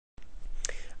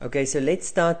Okay, so let's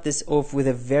start this off with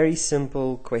a very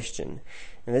simple question.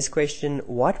 And this question,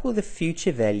 what will the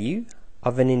future value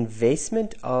of an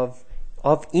investment of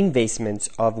investments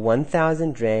of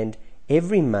 1,000 Rand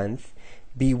every month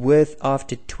be worth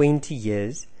after 20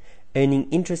 years, earning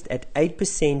interest at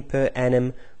 8% per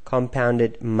annum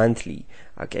compounded monthly?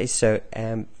 Okay, so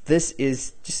this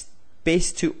is just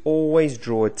best to always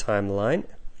draw a timeline.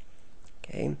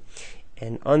 Okay,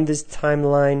 and on this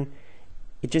timeline,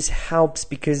 it just helps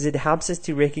because it helps us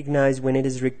to recognize when it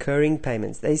is recurring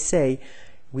payments. They say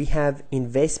we have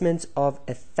investments of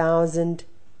 1,000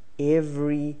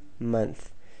 every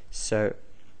month. So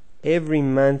every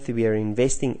month we are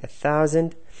investing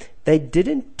 1,000. They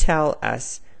didn't tell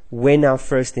us when our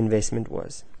first investment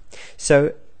was.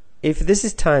 So if this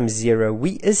is times 0,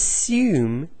 we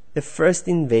assume the first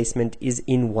investment is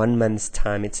in 1 month's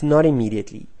time. It's not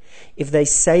immediately. If they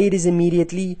say it is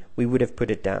immediately, we would have put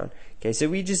it down. Okay, so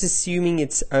we're just assuming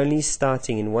it's only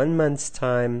starting in 1 month's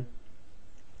time.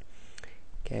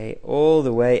 Okay, all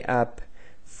the way up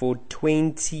for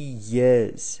 20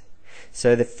 years.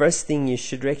 So the first thing you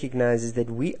should recognize is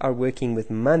that we are working with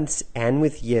months and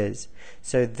with years.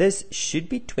 So this should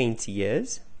be 20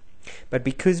 years. But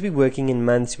because we're working in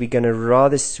months, we're going to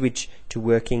rather switch to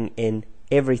working in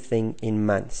everything in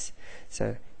months.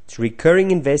 So it's recurring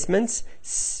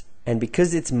investments, and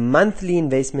because it's monthly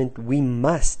investment, we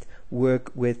must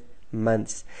work with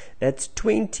months. That's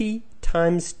 20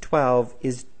 times 12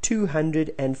 is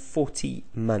 240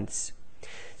 months.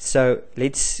 So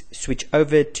let's switch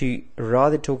over to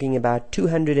rather talking about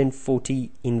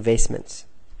 240 investments.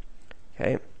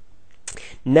 Okay.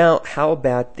 Now, how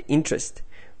about the interest?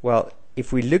 Well,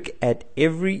 if we look at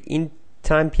every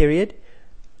time period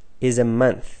is a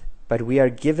month, but we are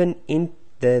given in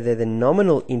the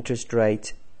nominal interest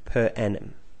rate per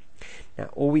annum. Now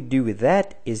all we do with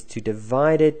that is to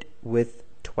divide it with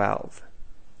 12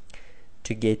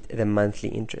 to get the monthly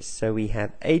interest. So we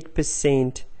have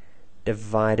 8%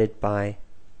 divided by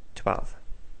 12.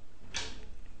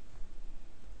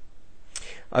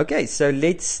 Okay, so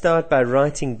let's start by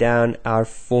writing down our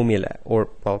formula, or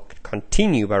well,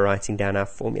 continue by writing down our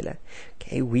formula.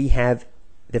 Okay, we have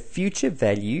the future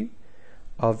value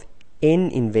of N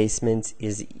investments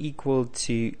is equal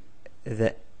to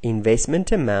the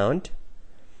investment amount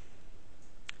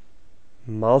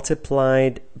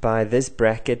multiplied by this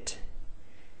bracket,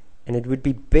 and it would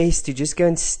be best to just go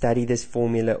and study this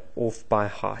formula off by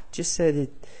heart, just so that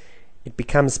it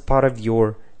becomes part of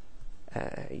your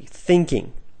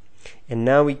thinking. And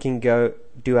now we can go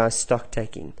do our stock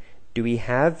taking. Do we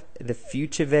have the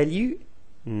future value?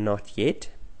 Not yet.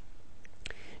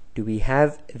 Do we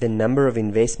have the number of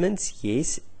investments?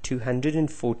 Yes,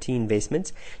 240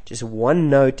 investments. Just one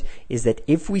note is that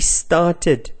if we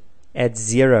started at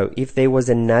 0, if there was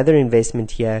another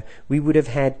investment here, we would have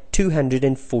had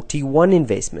 241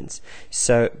 investments.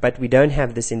 So, but we don't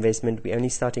have this investment. We're only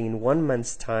starting in 1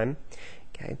 month's time.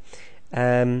 Okay.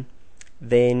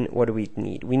 Then what do we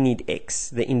need? We need X.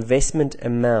 The investment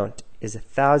amount is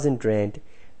 1,000 Rand.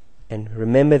 And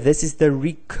remember, this is the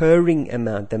recurring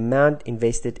amount, the amount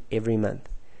invested every month.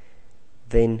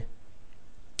 Then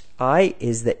I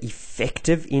is the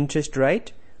effective interest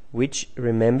rate, which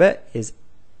remember is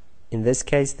in this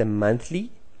case the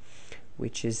monthly,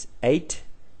 which is 8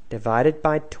 divided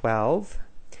by 12.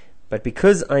 But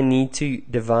because I need to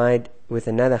divide with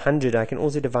another 100, I can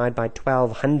also divide by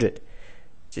 1200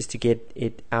 just to get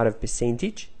it out of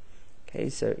percentage. Okay,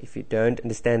 so if you don't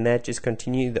understand that, just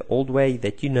continue the old way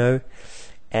that you know.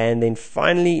 And then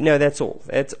finally, no, that's all.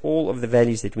 That's all of the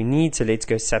values that we need. So let's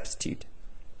go substitute.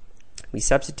 We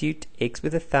substitute X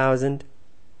with 1,000.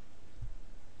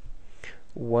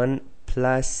 1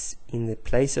 plus, in the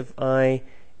place of I,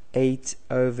 8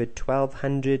 over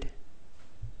 1200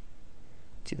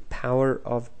 to the power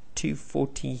of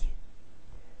 240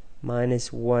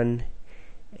 minus 1.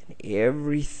 And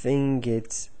everything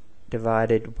gets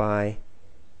divided by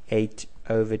 8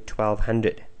 over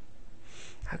 1200.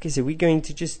 Okay, so we're going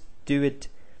to just do it,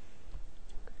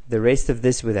 the rest of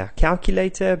this with our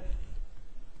calculator.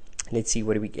 Let's see,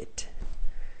 what do we get?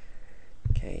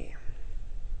 Okay,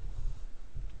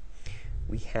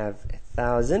 we have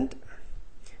 1,000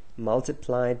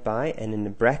 multiplied by, and in the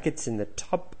brackets in the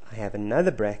top I have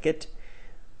another bracket,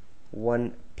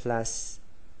 1 plus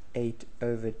 8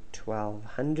 over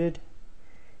 1200.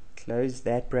 Close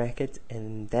that bracket,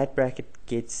 and that bracket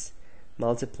gets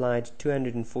multiplied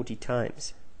 240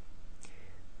 times.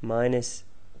 Minus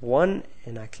 1,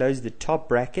 and I close the top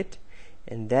bracket,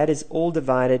 and that is all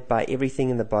divided by everything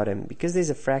in the bottom. Because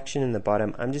there's a fraction in the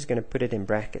bottom, I'm just going to put it in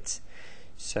brackets.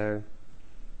 So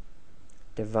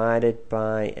divided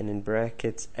by, and in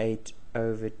brackets, 8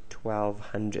 over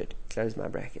 1200. Close my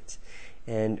brackets.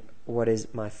 And what is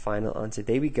my final answer?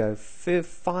 There we go.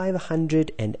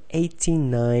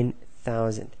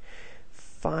 589,000.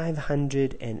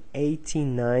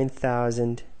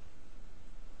 589,000.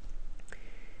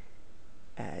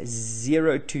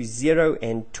 0 to 0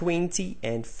 and 20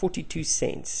 and 42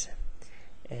 cents.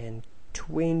 And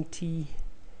 20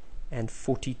 and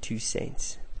 42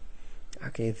 cents.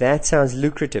 Okay, that sounds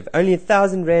lucrative. Only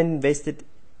 1,000 rand invested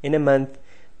in a month.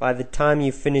 By the time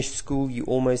you finish school, you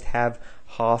almost have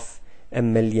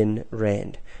 500,000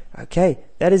 rand. Okay,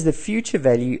 that is the future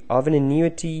value of an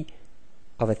annuity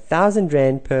of 1,000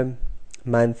 rand per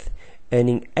month,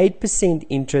 earning 8%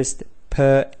 interest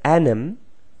per annum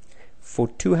for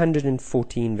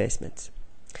 240 investments.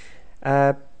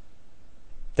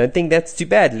 Don't think that's too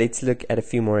bad. Let's look at a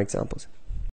few more examples.